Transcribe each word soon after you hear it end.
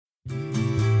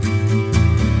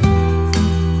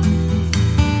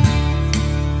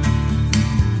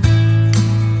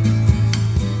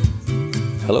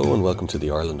Hello and welcome to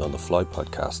the Ireland on the Fly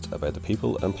podcast about the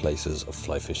people and places of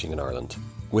fly fishing in Ireland.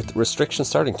 With restrictions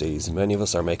starting to ease, many of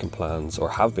us are making plans or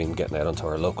have been getting out onto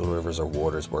our local rivers or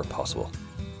waters where possible.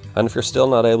 And if you're still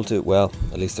not able to, well,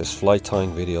 at least there's fly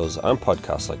tying videos and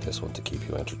podcasts like this one to keep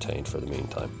you entertained for the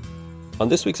meantime. On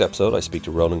this week's episode, I speak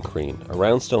to Ronan Creane, a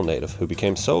Roundstone native who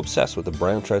became so obsessed with the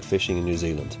brown trout fishing in New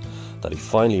Zealand that he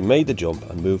finally made the jump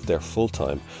and moved there full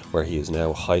time, where he is now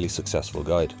a highly successful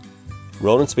guide.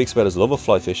 Ronan speaks about his love of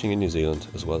fly fishing in New Zealand,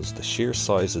 as well as the sheer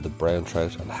size of the brown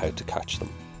trout and how to catch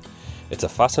them. It's a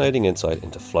fascinating insight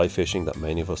into fly fishing that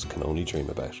many of us can only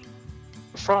dream about.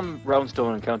 From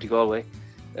Roundstone in County Galway,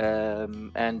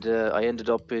 and I ended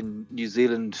up in New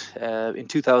Zealand in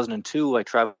 2002. I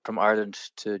travelled from Ireland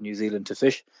to New Zealand to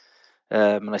fish,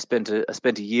 and I spent a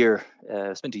year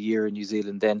in New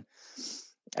Zealand then,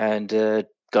 and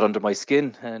got under my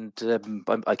skin, and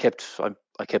I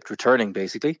kept returning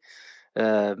basically.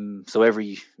 So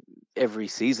every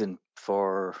season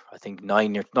for I think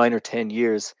 9 or 10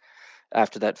 years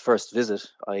after that first visit,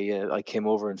 I came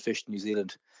over and fished New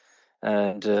Zealand,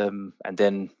 and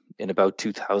then in about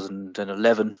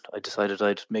 2011, I decided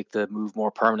I'd make the move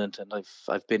more permanent, and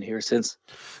I've been here since.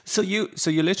 So you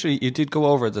literally you did go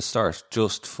over at the start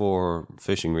just for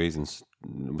fishing reasons.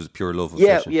 It was pure love of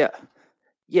fishing.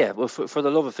 Yeah. Well, for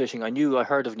the love of fishing, I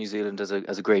heard of New Zealand as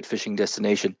a great fishing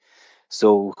destination.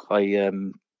 So I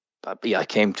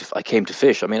came to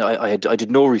fish. I mean, I did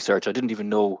no research. I didn't even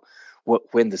know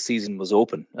when the season was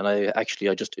open, and I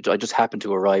just happened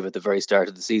to arrive at the very start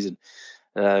of the season.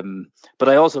 But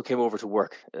I also came over to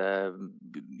work. So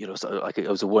it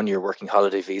was a 1-year working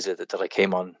holiday visa that I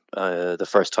came on the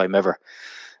first time ever,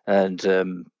 and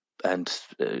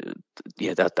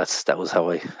that was how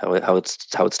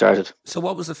it started. So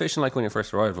what was the fishing like when you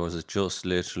first arrived? Was it just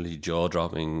literally jaw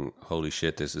dropping? Holy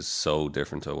shit, this is so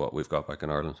different to what we've got back in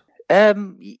Ireland.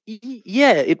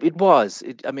 Yeah, it was.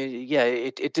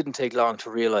 It didn't take long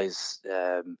to realize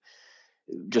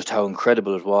just how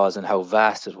incredible it was and how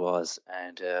vast it was,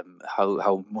 and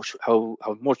how much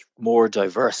more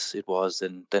diverse it was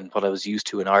than what I was used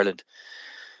to in Ireland.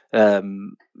 I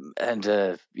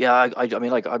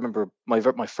remember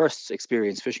my first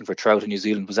experience fishing for trout in New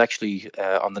Zealand was actually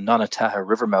on the Nonataha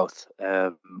River mouth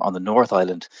on the North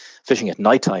Island, fishing at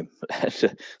nighttime.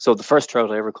 So the first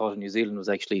trout I ever caught in New Zealand was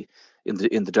actually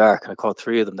in the dark. I caught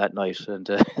 3 of them that night, and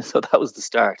so that was the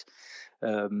start.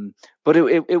 But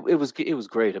it was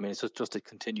great. I mean, it's just it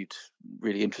continued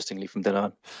really interestingly from then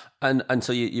on. And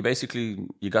so you basically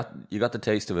you got the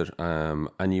taste of it,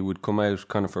 and you would come out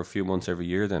kind of for a few months every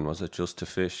year. Then was it just to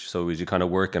fish? So would you kind of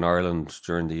work in Ireland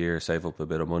during the year, save up a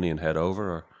bit of money, and head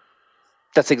over? Or?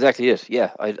 That's exactly it.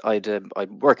 Yeah,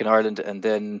 I'd work in Ireland and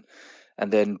then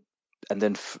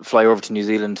fly over to New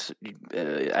Zealand.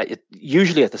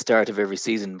 Usually at the start of every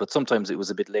season, but sometimes it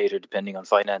was a bit later depending on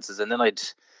finances. And then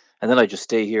I'd just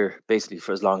stay here basically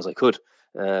for as long as I could.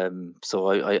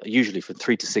 So I usually for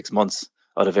 3 to 6 months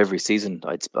out of every season,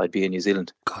 I'd be in New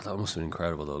Zealand. God, that must have been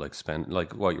incredible though. Like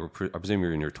I presume you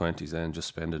were in your 20s then, just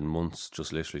spending months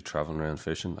just literally traveling around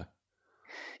fishing. Like.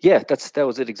 Yeah, that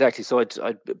was it exactly. So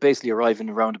I'd basically arrive in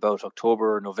around about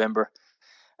October or November,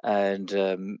 and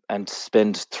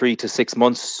spend 3 to 6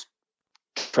 months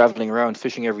traveling around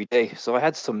fishing every day. So I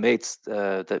had some mates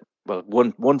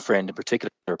one friend in particular,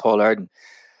 Paul Arden.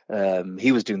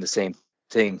 He was doing the same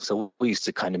thing, so we used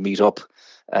to kind of meet up,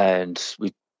 and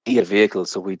he had a vehicle,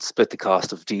 so we'd split the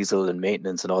cost of diesel and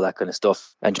maintenance and all that kind of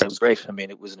stuff, and it was great. I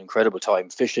mean, it was an incredible time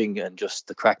fishing and just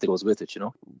the crack that goes with it,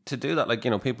 to do that. Like,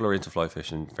 people are into fly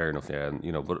fishing, fair enough, yeah, and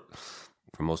but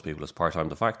for most people it's part-time.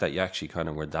 The fact that you actually kind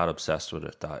of were that obsessed with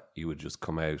it that you would just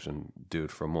come out and do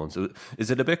it for months, is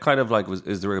it a bit kind of like,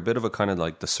 is there a bit of a kind of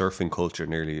like the surfing culture,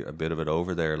 nearly a bit of it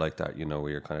over there like that,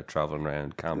 where you're kind of traveling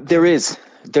around camping? There is.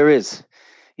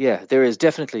 Yeah, there is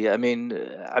definitely. I mean,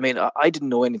 I didn't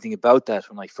know anything about that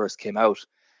when I first came out,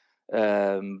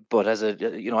 but as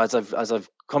I've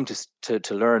come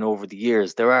to learn over the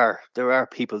years, there are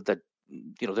people that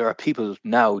there are people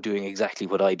now doing exactly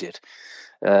what I did,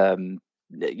 and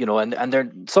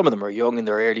they're, some of them are young in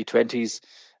their early 20s,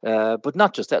 but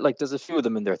not just that. Like, there's a few of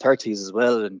them in their 30s as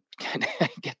well, and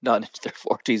getting on into their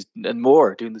 40s and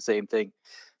more doing the same thing.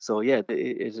 So yeah,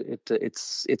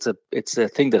 it's a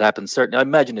thing that happens. Certainly, I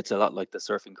imagine it's a lot like the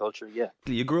surfing culture. Yeah.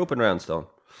 You grew up in Roundstone,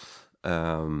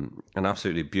 an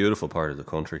absolutely beautiful part of the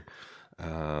country.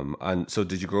 And so,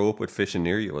 did you grow up with fishing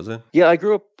near you? Was it? Yeah, I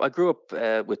grew up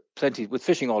with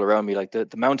fishing all around me. Like the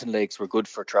mountain lakes were good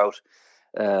for trout,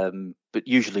 but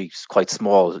usually quite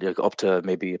small, like up to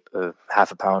maybe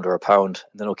half a pound or a pound.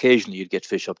 And then occasionally you'd get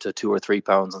fish up to 2 or 3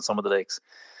 pounds on some of the lakes.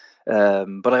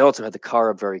 But I also had the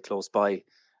Corrib very close by.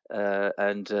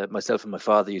 and myself and my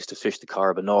father used to fish the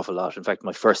Carb an awful lot. In fact,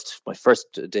 my first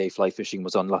day fly fishing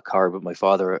was on Loch Carb with my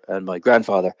father and my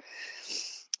grandfather.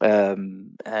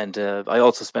 And I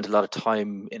also spent a lot of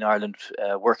time in Ireland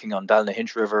working on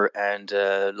Ballynahinch River and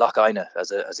Loch Ina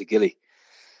as a gilly.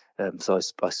 And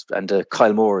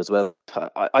Kyle Moore as well.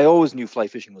 I always knew fly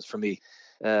fishing was for me.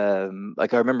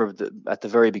 Like I remember at the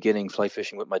very beginning fly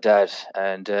fishing with my dad,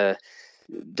 and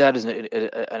Dad is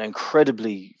an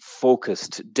incredibly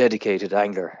focused, dedicated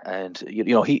angler, and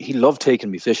he loved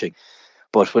taking me fishing.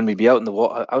 But when we'd be out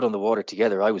out on the water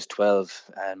together, I was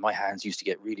 12, and my hands used to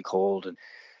get really cold, and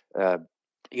uh,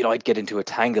 I'd get into a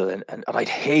tangle, and I'd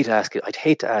hate to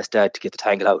ask Dad to get the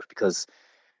tangle out, because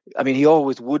I mean, he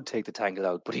always would take the tangle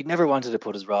out, but he never wanted to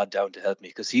put his rod down to help me,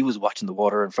 because he was watching the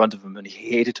water in front of him and he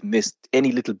hated to miss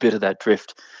any little bit of that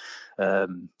drift. I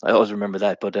always remember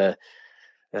that,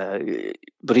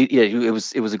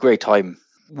 it was a great time.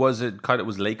 Was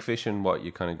lake fishing what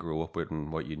you kind of grew up with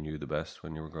and what you knew the best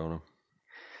when you were growing up?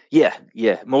 Yeah,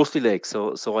 mostly lakes.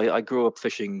 So I grew up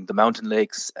fishing the mountain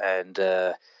lakes and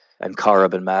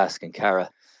Corrib and Mask and Cara.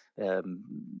 Um,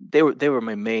 they were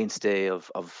my mainstay of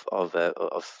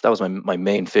that was my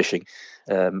main fishing,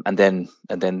 and then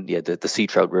the sea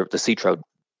trout sea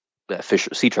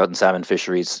trout and salmon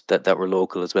fisheries that were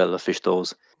local as well. I fished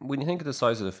those. When you think of the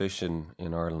size of the fish in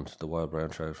Ireland, the wild brown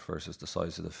trout versus the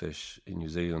size of the fish in New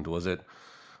Zealand, was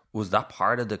that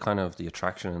part of the kind of the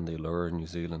attraction and the allure in New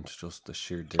Zealand, just the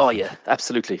sheer difference? Oh yeah,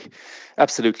 absolutely.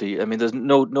 I mean, there's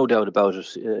no doubt about it.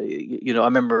 I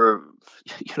remember,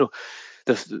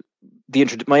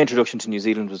 my introduction to New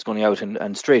Zealand was going out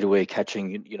and straight away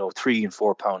catching 3 and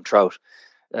 4 pound trout,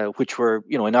 which were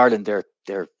in Ireland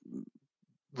they're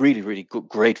really really good,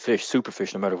 great fish, super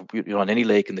fish, no matter on any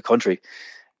lake in the country.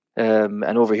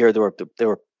 And over here they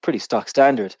were pretty stock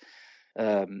standard.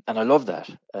 And I love that.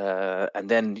 And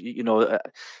then,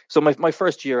 so my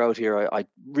first year out here, I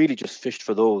really just fished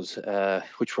for those,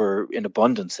 which were in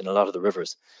abundance in a lot of the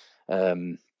rivers.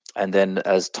 And then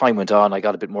as time went on, I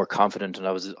got a bit more confident, and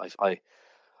I would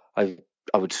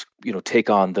take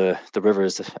on the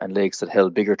rivers and lakes that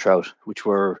held bigger trout, which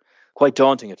were quite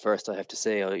daunting at first, I have to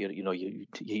say.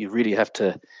 You really have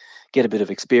to get a bit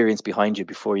of experience behind you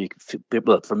before you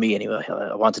well, for me anyway,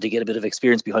 I wanted to get a bit of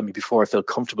experience behind me before I felt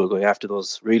comfortable going after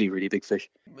those really really big fish.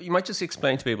 You might just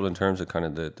explain to people in terms of kind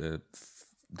of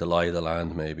the lie of the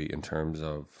land, maybe in terms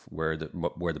of where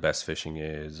the best fishing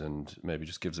is, and maybe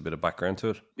just gives a bit of background to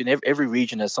it. In every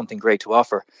region has something great to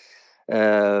offer,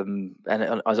 and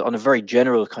on a very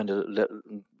general kind of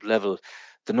level,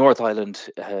 the North Island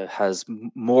has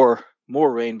more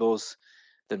rainbows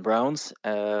than browns,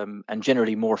 and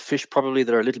generally more fish probably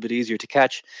that are a little bit easier to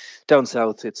catch. Down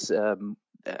south, it's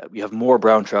you have more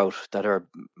brown trout that are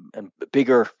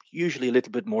bigger, usually a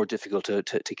little bit more difficult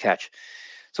to catch.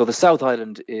 So the South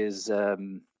Island is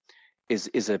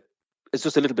just a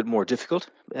little bit more difficult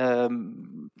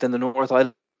than the North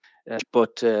Island,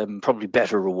 but probably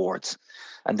better rewards.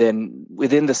 And then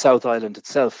within the South Island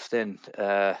itself, then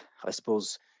I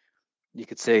suppose you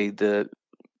could say the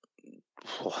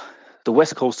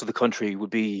west coast of the country would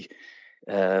be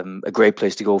a great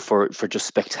place to go for just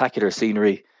spectacular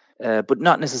scenery, but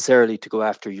not necessarily to go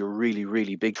after your really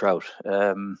really big trout.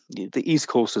 The east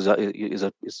coast is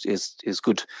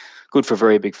good for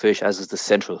very big fish, as is the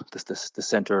central. The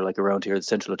center, like around here, the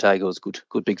central Otago is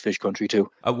good big fish country too.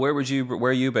 Where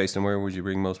are you based, and where would you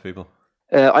bring most people?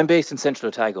 I'm based in central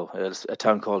Otago, a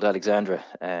town called Alexandra,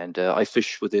 and I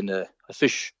fish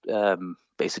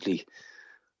basically.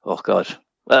 Oh God,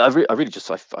 I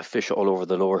fish all over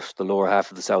the lower half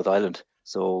of the South Island.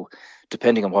 So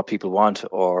depending on what people want,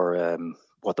 or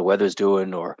what the weather's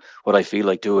doing, or what I feel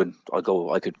like doing, I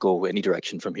could go any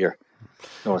direction from here,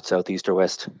 north, south, east, or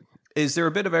west. Is there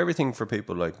a bit of everything for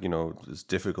people? Like, it's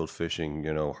difficult fishing,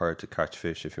 hard to catch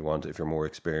fish if you're more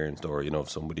experienced, or if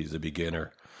somebody's a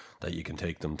beginner, that you can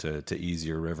take them to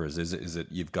easier rivers. Is it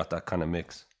you've got that kind of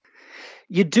mix?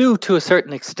 You do, to a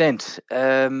certain extent.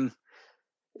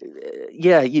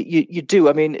 Yeah, you do.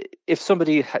 I mean, if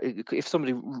somebody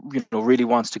really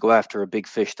wants to go after a big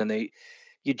fish, then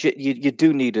you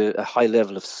do need a high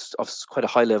level of quite a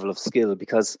high level of skill,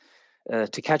 because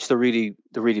to catch the really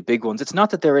big ones, it's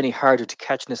not that they're any harder to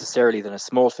catch necessarily than a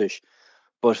small fish,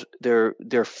 but there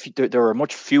are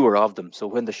much fewer of them. So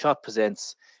when the shot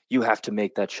presents, you have to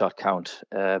make that shot count,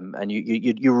 and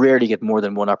you rarely get more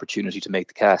than one opportunity to make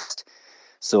the cast.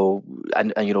 So,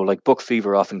 and like buck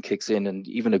fever often kicks in, and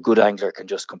even a good angler can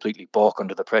just completely balk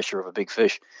under the pressure of a big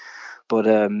fish. But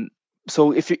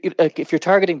so if you're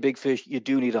targeting big fish, you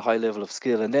do need a high level of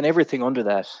skill, and then everything under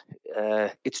that,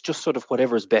 it's just sort of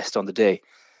whatever's best on the day.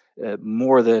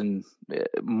 more than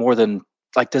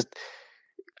like this.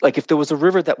 Like if there was a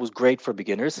river that was great for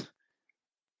beginners,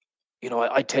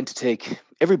 I tend to take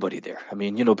everybody there. I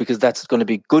mean, because that's going to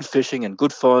be good fishing and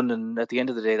good fun, and at the end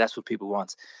of the day, that's what people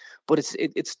want. But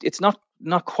it's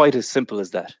not quite as simple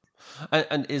as that.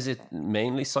 And is it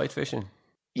mainly sight fishing?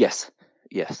 Yes,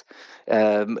 yes,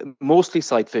 mostly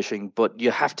sight fishing, but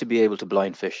you have to be able to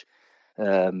blind fish.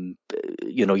 You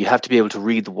have to be able to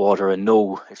read the water and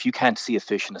know if you can't see a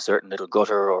fish in a certain little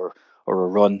gutter or a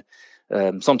run.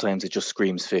 Sometimes it just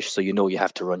screams fish, so you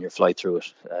have to run your fly through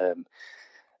it.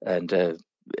 And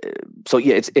So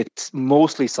yeah, it's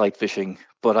mostly sight fishing,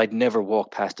 but I'd never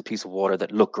walk past a piece of water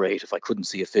that looked great if I couldn't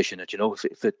see a fish in it.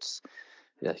 If it's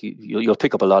yeah, you'll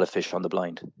pick up a lot of fish on the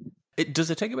blind. Does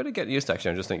it take a bit of getting used to?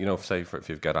 Actually, I'm just thinking, say if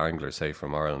you've got anglers, say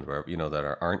from Ireland, where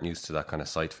that aren't used to that kind of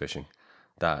sight fishing,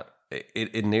 that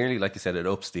it nearly, like you said, it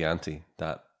ups the ante.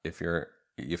 That if you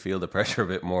feel the pressure a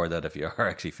bit more, that if you are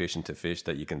actually fishing to fish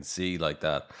that you can see like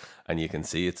that, and you can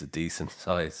see it's a decent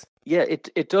size. Yeah,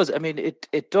 it does. I mean,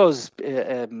 it does.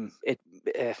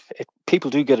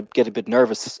 People do get a bit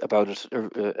nervous about it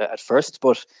at first,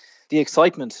 but the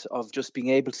excitement of just being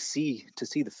able to see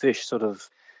the fish sort of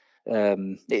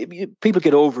people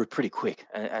get over it pretty quick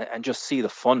and just see the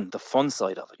fun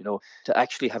side of it. To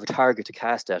actually have a target to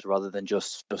cast at rather than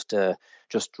just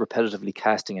repetitively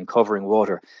casting and covering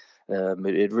water.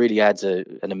 It really adds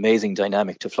an amazing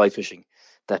dynamic to fly fishing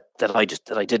that I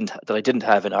didn't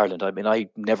have in Ireland. I mean, I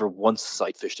never once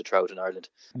sight fished a trout in Ireland.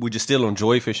 Would you still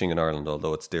enjoy fishing in Ireland,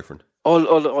 although it's different?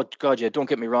 Oh God, yeah! Don't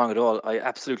get me wrong at all. I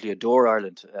absolutely adore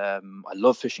Ireland. I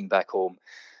love fishing back home.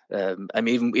 I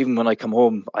mean, even when I come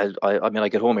home, I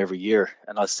get home every year,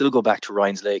 and I'll still go back to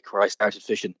Ryan's Lake where I started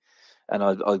fishing, and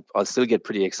I'll still get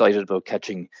pretty excited about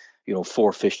catching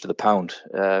 4 fish to the pound.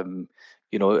 And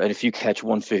if you catch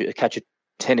a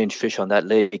 10-inch fish on that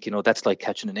lake, that's like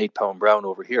catching an 8-pound brown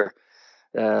over here.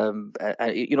 And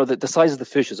the size of the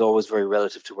fish is always very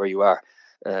relative to where you are.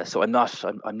 So I'm not.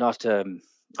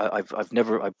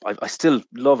 I still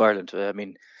love Ireland. I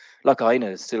mean, Loch Aine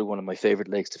is still one of my favorite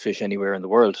lakes to fish anywhere in the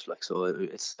world. Like, so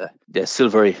it's still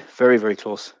very, very, very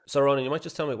close. So Ronan, you might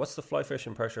just tell me, what's the fly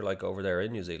fishing pressure like over there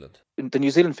in New Zealand? The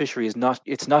New Zealand fishery is not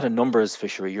a numbers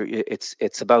fishery.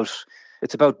 It's about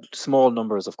small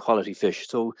numbers of quality fish.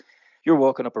 So you're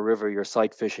walking up a river, you're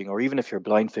sight fishing, or even if you're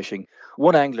blind fishing,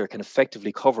 one angler can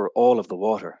effectively cover all of the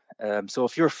water. So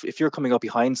if you're coming up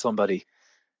behind somebody,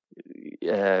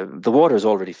 the water is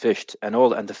already fished, and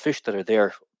the fish that are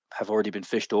there have already been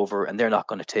fished over, and they're not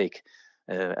going to take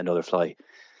another fly.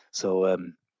 So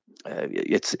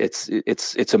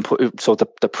it's important. So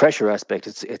the pressure aspect,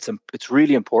 it's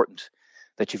really important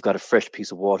that you've got a fresh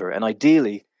piece of water, and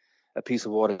ideally a piece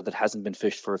of water that hasn't been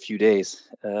fished for a few days.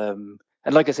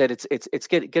 And like I said, it's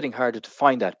getting harder to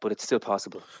find that, but it's still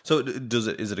possible. So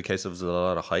is it a case of a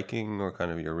lot of hiking, or kind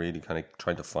of you're really kind of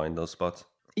trying to find those spots?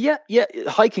 Yeah,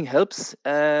 hiking helps,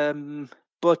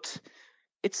 but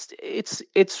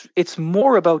it's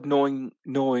more about knowing.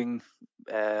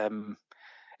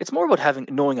 It's more about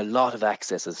knowing a lot of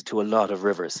accesses to a lot of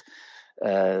rivers,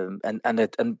 and I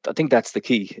think that's the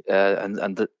key.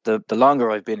 And the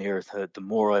longer I've been here, the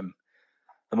more I'm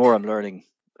learning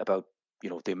about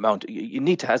the amount you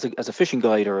need to, as a fishing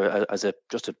guide, or as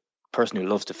just a person who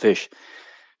loves to fish,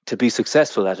 to be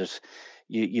successful at it.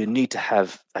 You need to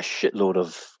have a shitload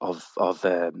of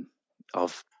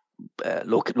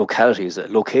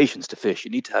locations to fish.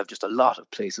 You need to have just a lot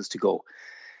of places to go,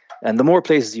 and the more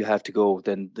places you have to go,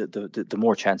 then the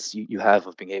more chance you have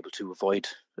of being able to avoid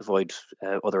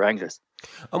other anglers.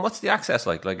 And what's the access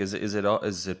like? Like, is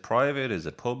it private? Is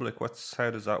it public?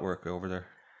 How does that work over there?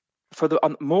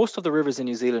 Most of the rivers in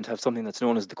New Zealand have something that's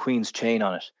known as the Queen's Chain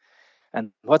on it.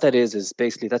 And what that is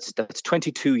basically that's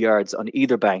 22 yards on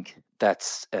either bank.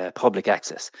 That's public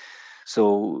access.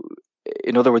 So,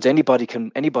 in other words, anybody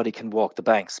can walk the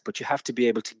banks, but you have to be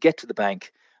able to get to the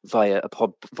bank via a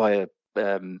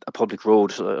public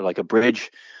road, like a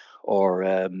bridge, or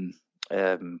a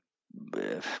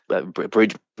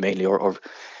bridge mainly, or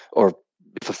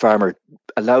if a farmer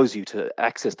allows you to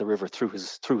access the river through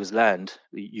his land,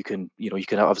 you can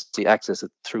obviously access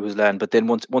it through his land. But then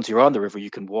once you're on the river, you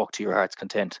can walk to your heart's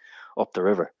content up the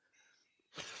river.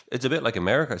 It's a bit like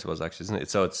America, I suppose, actually, isn't it?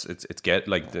 So it's get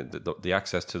like the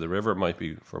access to the river might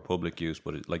be for public use,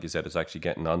 but like you said, it's actually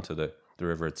getting onto the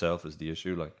river itself is the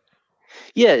issue. Like,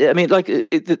 yeah, I mean, like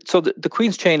so the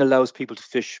Queen's Chain allows people to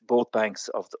fish both banks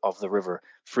of the river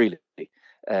freely.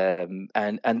 And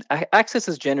access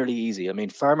is generally easy. I mean,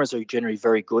 farmers are generally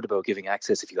very good about giving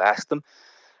access if you ask them,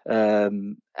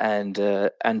 and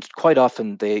quite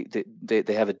often they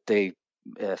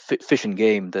Fish and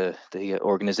Game, the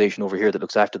organization over here that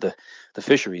looks after the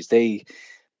fisheries,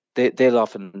 they'll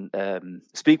often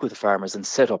speak with the farmers and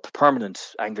set up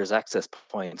permanent anglers access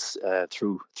points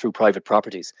through private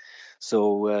properties.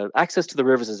 So access to the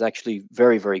rivers is actually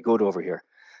very, very good over here.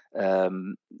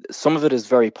 Some of it is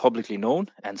very publicly known,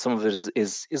 and some of it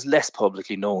is less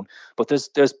publicly known. But there's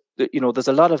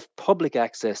a lot of public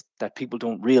access that people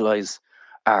don't realize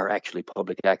are actually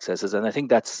public accesses, and I think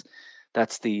that's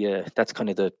kind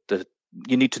of the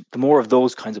you need to, the more of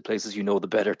those kinds of places, the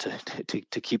better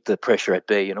to keep the pressure at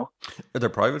bay. Are there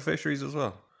private fisheries as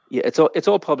well? Yeah, it's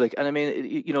all public, and I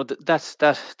mean,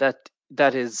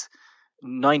 that is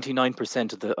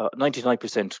 99% of the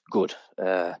 99% good.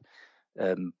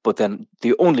 But then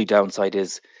the only downside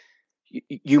is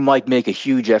you might make a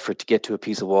huge effort to get to a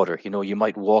piece of water. You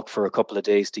might walk for a couple of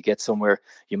days to get somewhere.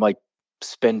 You might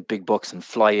spend big bucks and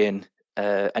fly in,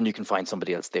 and you can find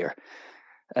somebody else there.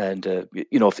 And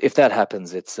if that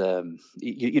happens, it's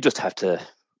you just have to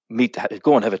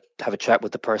go and have a chat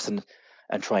with the person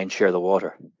and try and share the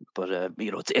water. But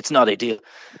it's not ideal.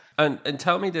 And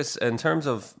tell me this in terms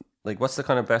of what's the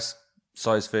kind of best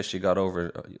size fish you got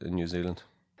over in New Zealand?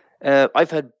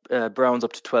 I've had browns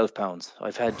up to 12 pounds.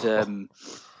 I've had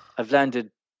I've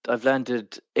landed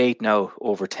 8 now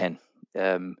over 10.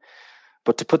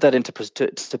 But to put that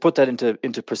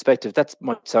into perspective, that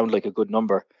might sound like a good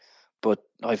number, but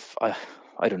I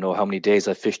don't know how many days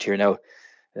I've fished here now,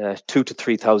 2,000 to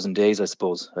 3,000 days, I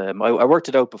suppose. I worked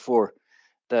it out before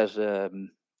that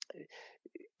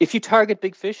if you target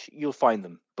big fish, you'll find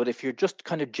them. But if you're just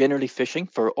kind of generally fishing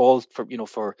for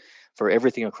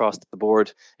everything across the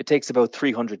board, it takes about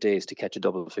 300 days to catch a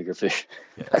double-figure fish.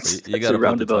 Yeah, that's you got to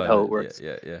roundabout how it works.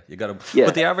 Yeah. You got to. Yeah,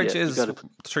 but the average is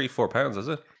 3-4 pounds, is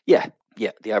it? Yeah.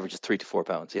 The average is 3 to 4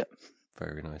 pounds. Yeah.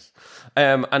 Very nice.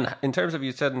 And in terms of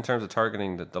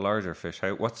targeting the larger fish,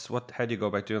 how do you go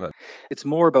about doing that? It's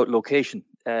more about location.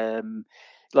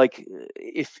 Like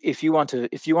if you want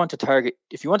to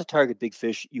target big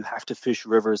fish, you have to fish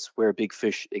rivers where big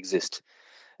fish exist.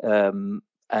 And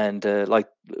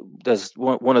there's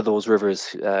one of those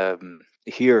rivers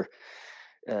here.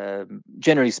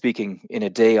 Generally speaking, in a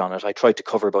day on it, I try to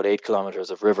cover about 8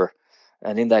 kilometers of river,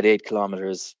 and in that 8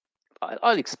 kilometers,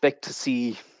 I'll expect to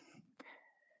see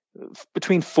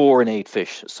between 4 and 8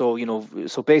 fish. So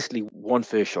so basically 1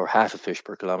 fish or half a fish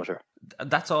per kilometer.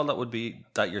 That's all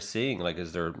that you're seeing.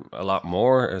 Is there a lot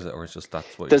more, or is just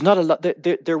that's what? There's not a lot.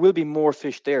 There will be more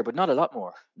fish there, but not a lot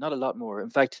more. Not a lot more.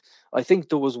 In fact, I think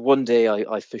there was one day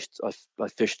I fished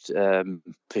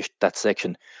that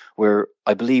section where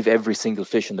I believe every single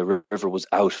fish in the river was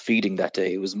out feeding that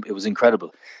day. It was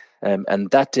incredible. And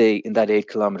that day in that 8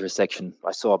 kilometer section,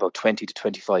 I saw about 20 to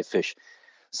 25 fish.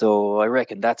 So I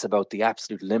reckon that's about the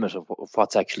absolute limit of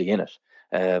what's actually in it.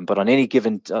 But on any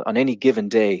given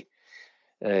day,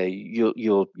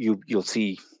 you'll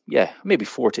see maybe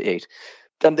 4 to 8.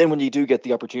 And then when you do get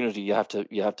the opportunity, you have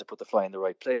to put the fly in the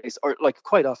right place. Or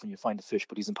quite often you find a fish,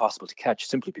 but he's impossible to catch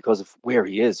simply because of where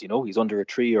he is. He's under a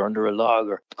tree or under a log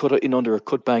or under a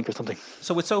cut bank or something.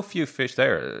 So with so few fish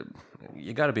there,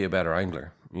 you got to be a better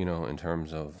angler, in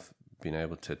terms of being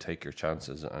able to take your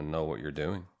chances and know what you're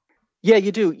doing. Yeah,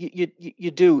 you do.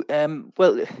 You do.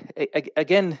 Well,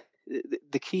 again,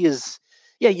 the key is,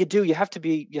 you do. You have to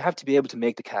be able to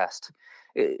make the cast.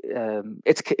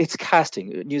 It's casting.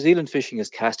 New Zealand fishing is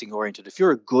casting oriented. If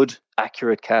you're a good,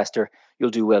 accurate caster,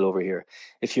 you'll do well over here.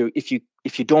 If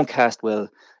you don't cast well,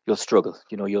 you'll struggle.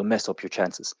 You'll mess up your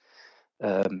chances.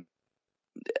 And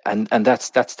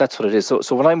that's what it is.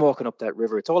 So when I'm walking up that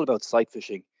river, it's all about sight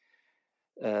fishing.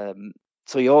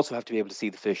 So you also have to be able to see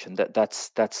the fish, and that's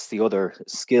the other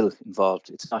skill involved.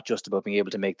 It's not just about being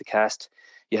able to make the cast.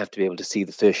 You have to be able to see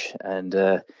the fish. And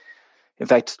in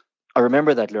fact, I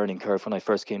remember that learning curve when I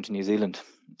first came to New Zealand.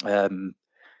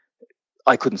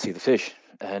 I couldn't see the fish,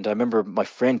 and I remember my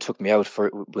friend took me out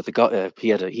with a guy.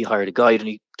 He hired a guide, and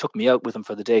he took me out with him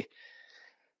for the day.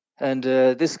 And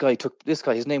this guy,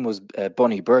 his name was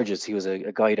Bunny Burgess. He was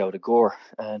a guide out of Gore,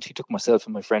 and he took myself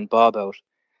and my friend Bob out.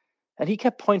 And he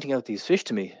kept pointing out these fish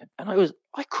to me, and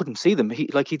I couldn't see them.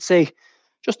 He'd say,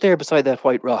 just there beside that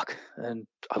white rock, and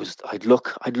I'd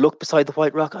look beside the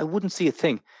white rock. I wouldn't see a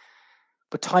thing.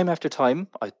 But time after time,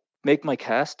 I'd make my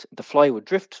cast. The fly would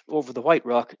drift over the white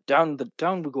rock, down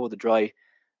would go the dry,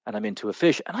 and I'm into a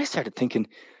fish. And I started thinking,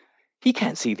 he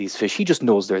can't see these fish. He just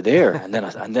knows they're there. And then I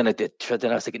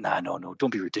was thinking, no, don't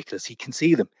be ridiculous. He can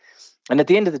see them. And at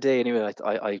the end of the day, anyway,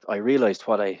 I realized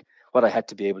what I had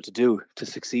to be able to do to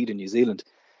succeed in New Zealand.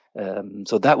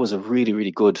 So that was a really,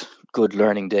 really good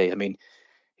learning day. I mean,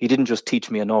 he didn't just teach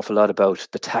me an awful lot about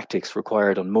the tactics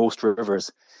required on most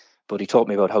rivers, but he taught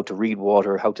me about how to read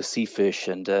water, how to see fish,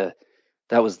 and that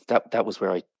was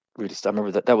where I really. I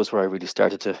remember that was where I really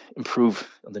started to improve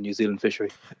on the New Zealand fishery.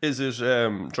 Is it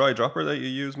dry dropper that you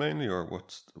use mainly, or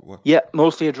what? Yeah,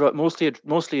 mostly a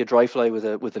dry fly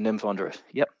with a nymph under it.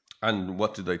 Yep. And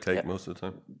what do they take most of the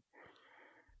time?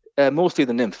 Mostly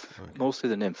the nymph. Okay. Mostly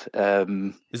the nymph.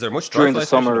 Is there much dry during fly the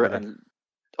summer fishing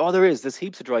over there? there's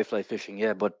heaps of dry fly fishing.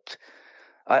 Yeah, but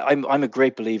I'm a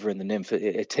great believer in the nymph.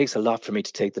 It takes a lot for me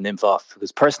to take the nymph off,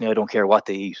 because personally I don't care what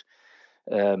they eat.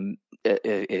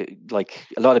 Like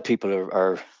a lot of people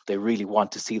are they really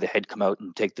want to see the head come out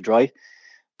and take the dry,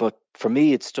 but for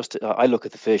me it's just I look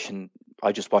at the fish and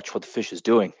I just watch what the fish is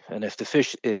doing. And if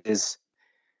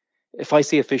I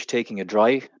see a fish taking a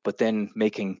dry but then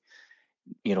making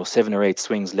 7 or 8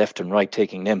 swings left and right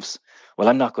taking nymphs, well,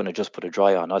 I'm not going to just put a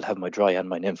dry on. I'll have my dry and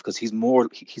my nymph, because he's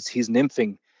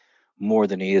nymphing more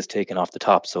than he is taking off the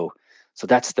top. So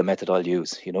that's the method I'll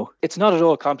use. It's not at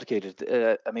all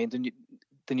complicated. I mean,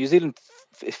 the New Zealand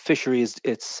fishery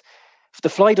it's the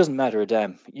fly doesn't matter a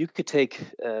damn. You could take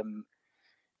a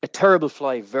terrible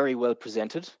fly, very well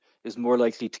presented, is more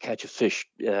likely to catch a fish,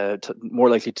 than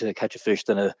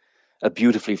a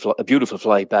beautiful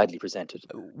fly badly presented.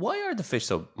 Why are the fish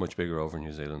so much bigger over in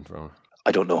New Zealand, Ronan?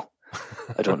 I don't know.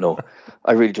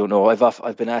 I really don't know.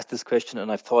 I've been asked this question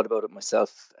and I've thought about it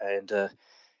myself. And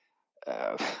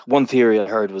one theory I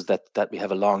heard was that we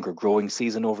have a longer growing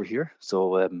season over here.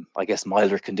 So I guess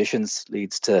milder conditions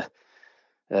leads to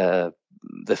the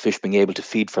fish being able to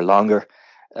feed for longer.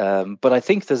 But I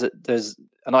think the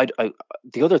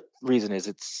other reason is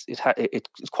it's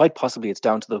quite possibly it's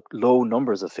down to the low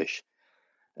numbers of fish,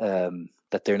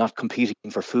 that they're not competing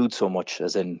for food so much,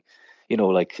 as in,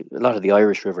 like a lot of the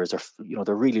Irish rivers are,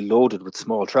 they're really loaded with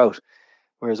small trout,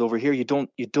 whereas over here you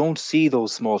don't see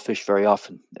those small fish very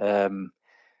often. And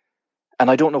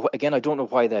I don't know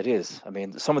why that is. I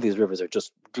mean, some of these rivers are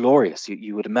just glorious.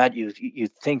 You would imagine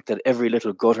you'd think that every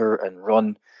little gutter and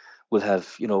run will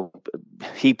have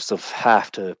heaps of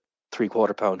 1/2 to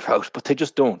 3/4 pound trout, but they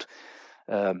just don't.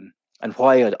 And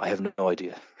why, I have no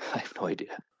idea. I have no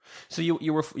idea. So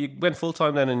you went full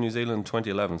time then in New Zealand in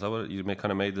 2011. So you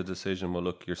kind of made the decision. Well,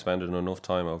 look, you're spending enough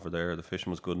time over there. The fishing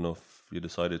was good enough. You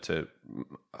decided to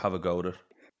have a go at it.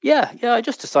 Yeah. I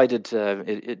just decided.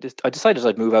 I decided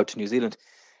I'd move out to New Zealand.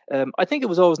 I think it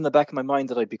was always in the back of my mind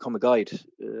that I'd become a guide.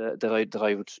 That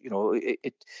I would.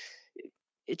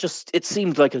 It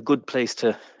seemed like a good place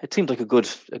to. It seemed like a good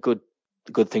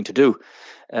thing to do.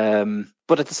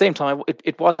 But at the same time,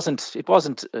 it wasn't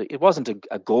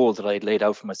a goal that I had laid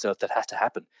out for myself that had to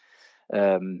happen.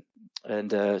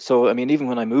 So I mean, even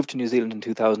when I moved to New Zealand in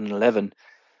 2011,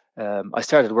 I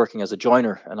started working as a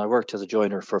joiner, and I worked as a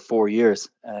joiner for 4 years.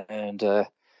 And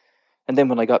then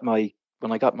when I got my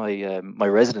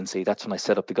residency, that's when I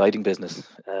set up the guiding business.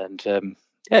 And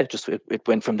it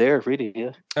went from there, really.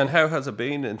 Yeah. And how has it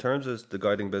been in terms of the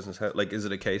guiding business? Is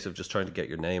it a case of just trying to get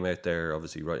your name out there?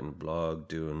 Obviously, writing a blog,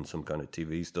 doing some kind of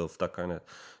TV stuff, that kind of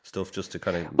stuff, just to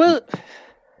kind of. Well,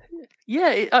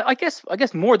 yeah, I guess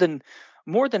more than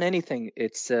anything,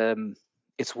 it's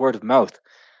word of mouth.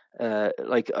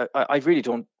 I really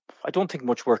don't. I don't think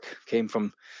much work came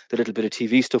from the little bit of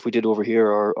TV stuff we did over here,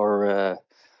 or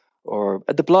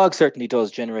the blog certainly does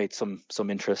generate some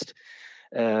interest.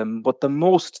 But the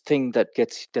most thing that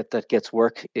gets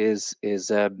work is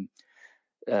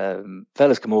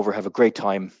fellas come over, have a great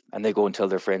time, and they go and tell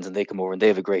their friends, and they come over and they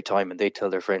have a great time, and they tell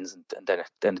their friends, and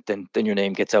then your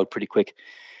name gets out pretty quick.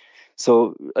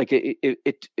 So like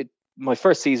my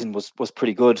first season was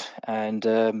pretty good, and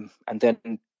then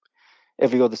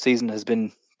every other season has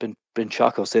been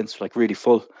choco since, like really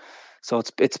full. So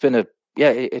it's been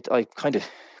I kind of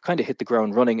hit the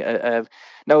ground running.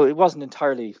 Now it wasn't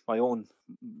entirely my own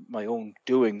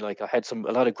doing. Like I had a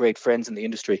lot of great friends in the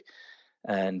industry,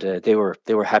 and they were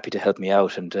happy to help me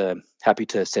out, and happy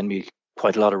to send me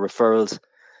quite a lot of referrals.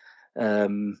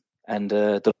 And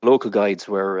the local guides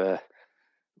were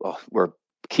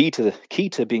key to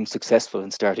being successful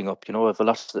and starting up. I have a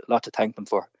lot to thank them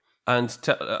for. And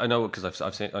I know, because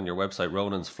I've seen on your website,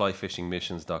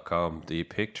 ronansflyfishingmissions.com, the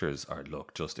pictures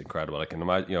look just incredible. I can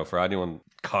imagine, for anyone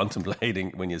contemplating,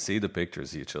 when you see the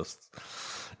pictures,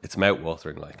 it's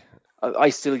mouth-watering. Like, I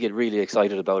still get really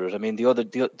excited about it. I mean, the other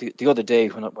day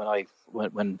when I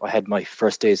had my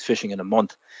first day's fishing in a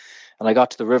month, and I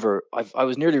got to the river, I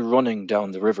was nearly running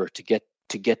down the river to get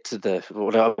to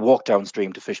I walked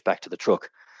downstream to fish back to the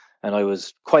truck. And I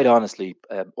was quite honestly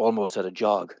almost at a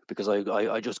jog, because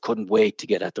I just couldn't wait to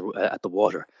get at the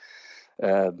water.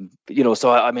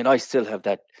 So I still have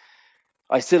that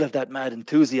mad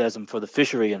enthusiasm for the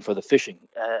fishery and for the fishing.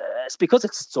 It's because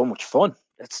it's so much fun.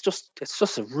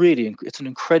 it's an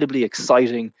incredibly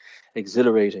exciting,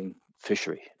 exhilarating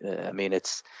fishery. I mean,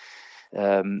 it's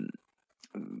yeah,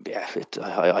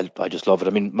 I just love it.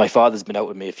 I mean, my father's been out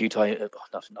with me a few times,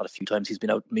 not a few times. He's been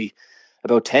out with me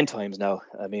about 10 times now.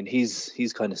 I mean,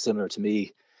 he's kind of similar to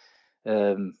me.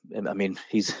 I mean,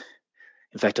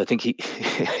 in fact, I think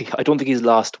I don't think he's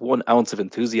lost 1 ounce of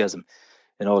enthusiasm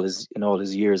in all his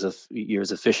years of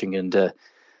fishing. And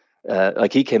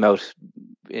like, he came out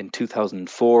in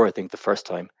 2004, I think, the first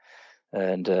time.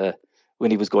 And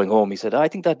when he was going home, he said, "I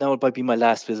think that now might be my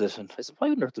last visit." And I said, "Why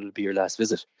on earth would it be your last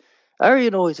visit?" "Or,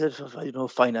 he said,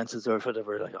 finances or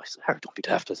whatever." Like, I said, "Harry, don't be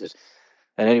daft," I said.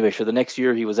 And anyway, sure, the next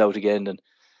year he was out again, and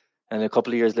a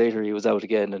couple of years later he was out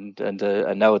again, and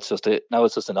now it's just an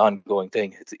ongoing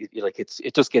thing.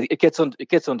 It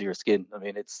gets under your skin. I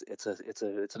mean, it's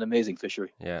an amazing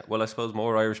fishery. Yeah, well, I suppose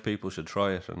more Irish people should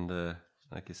try it, and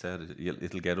like you said,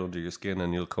 it'll get under your skin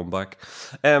and you'll come back.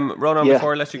 Ronan,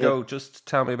 before I let you go, just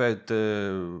tell me about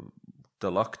the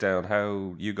lockdown.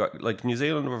 How you got, like, New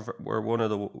Zealand were one of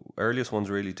the earliest ones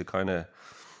really to kind of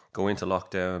go into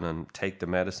lockdown and take the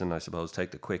medicine, I suppose,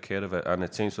 take the quick hit of it, and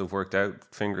it seems to have worked out.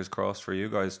 Fingers crossed for you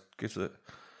guys. Tell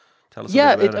us a bit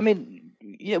about it. I mean,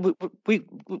 we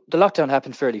the lockdown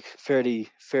happened fairly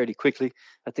quickly.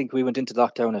 I think we went into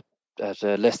lockdown at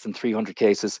less than 300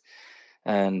 cases,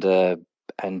 and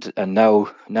now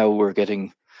we're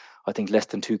getting, I think, less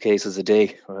than 2 cases a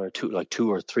day, or 2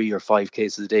 or 3 or 5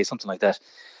 cases a day, something like that.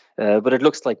 But it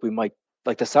looks like we might,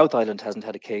 like, the South Island hasn't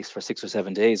had a case for 6 or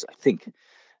 7 days, I think.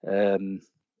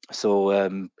 So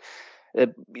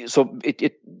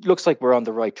it looks like we're on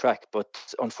the right track, but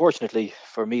unfortunately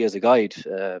for me as a guide,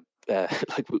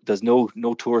 like, there's no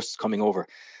tourists coming over,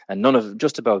 and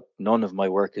just about none of my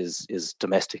work is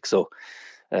domestic. So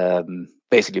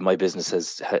basically my business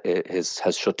has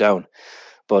shut down.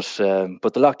 But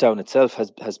the lockdown itself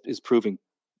is proving,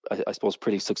 I suppose,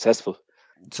 pretty successul.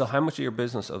 So how much of your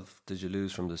business did you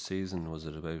lose from the season? Was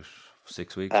it about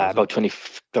 6 weeks? About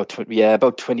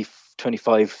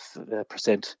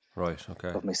 25%. Right. Okay.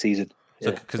 Of my season.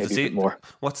 So, because maybe a bit more.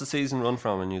 What's the season run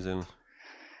from in New Zealand?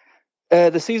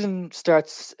 The season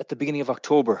starts at the beginning of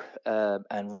October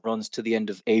and runs to the end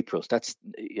of April.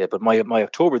 But my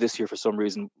October this year, for some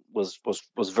reason, was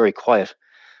very quiet.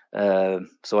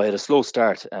 So I had a slow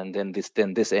start, and then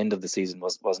this end of the season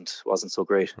wasn't so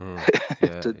great.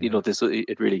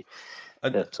 It really.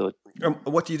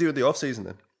 What do you do in the off season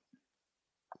then?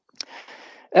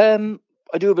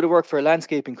 I do a bit of work for a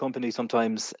landscaping company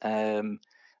sometimes, and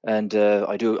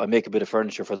I make a bit of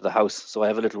furniture for the house. So I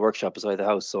have a little workshop beside the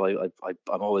house. So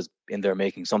I'm always in there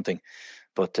making something.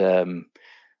 But so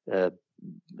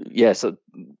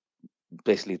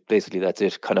basically that's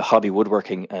it. Kind of hobby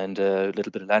woodworking and a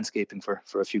little bit of landscaping for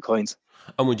a few coins.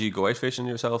 And would you go out fishing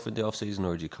yourself in the off season,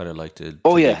 or do you kind of like to?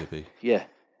 Oh yeah, yeah.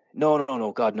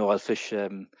 No, God, no. I'll fish.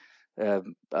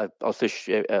 I'll fish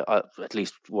at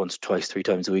least once, twice, 3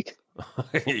 times a week.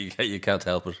 You can't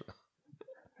help it.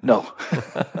 No.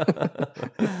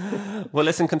 Well,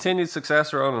 listen, continued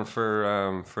success, Ronan,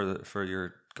 for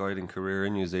your guiding career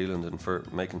in New Zealand and for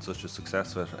making such a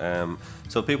success of it.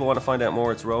 So if people want to find out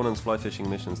more, it's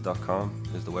ronansflyfishingmissions.com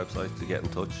is the website to get in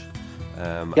touch.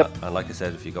 Yep. And like I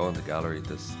said, if you go on the gallery,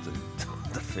 the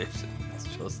fish,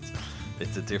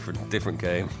 it's a different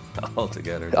game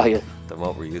altogether than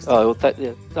what we're used to.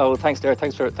 Thanks, there.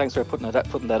 Thanks for putting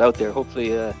that out there.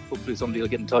 Hopefully somebody will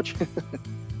get in touch.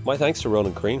 My thanks to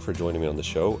Ronan Creane for joining me on the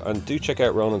show, and do check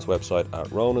out Ronan's website at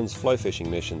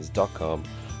ronansflyfishingmissions.com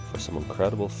for some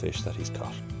incredible fish that he's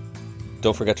caught.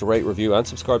 Don't forget to rate, review and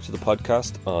subscribe to the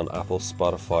podcast on Apple,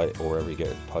 Spotify or wherever you get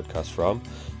your podcast from.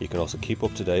 You can also keep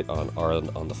up to date on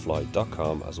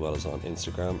IrelandOnTheFly.com as well as on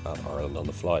Instagram at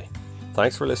IrelandOnTheFly.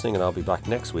 Thanks for listening, and I'll be back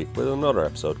next week with another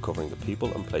episode covering the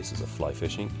people and places of fly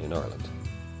fishing in Ireland.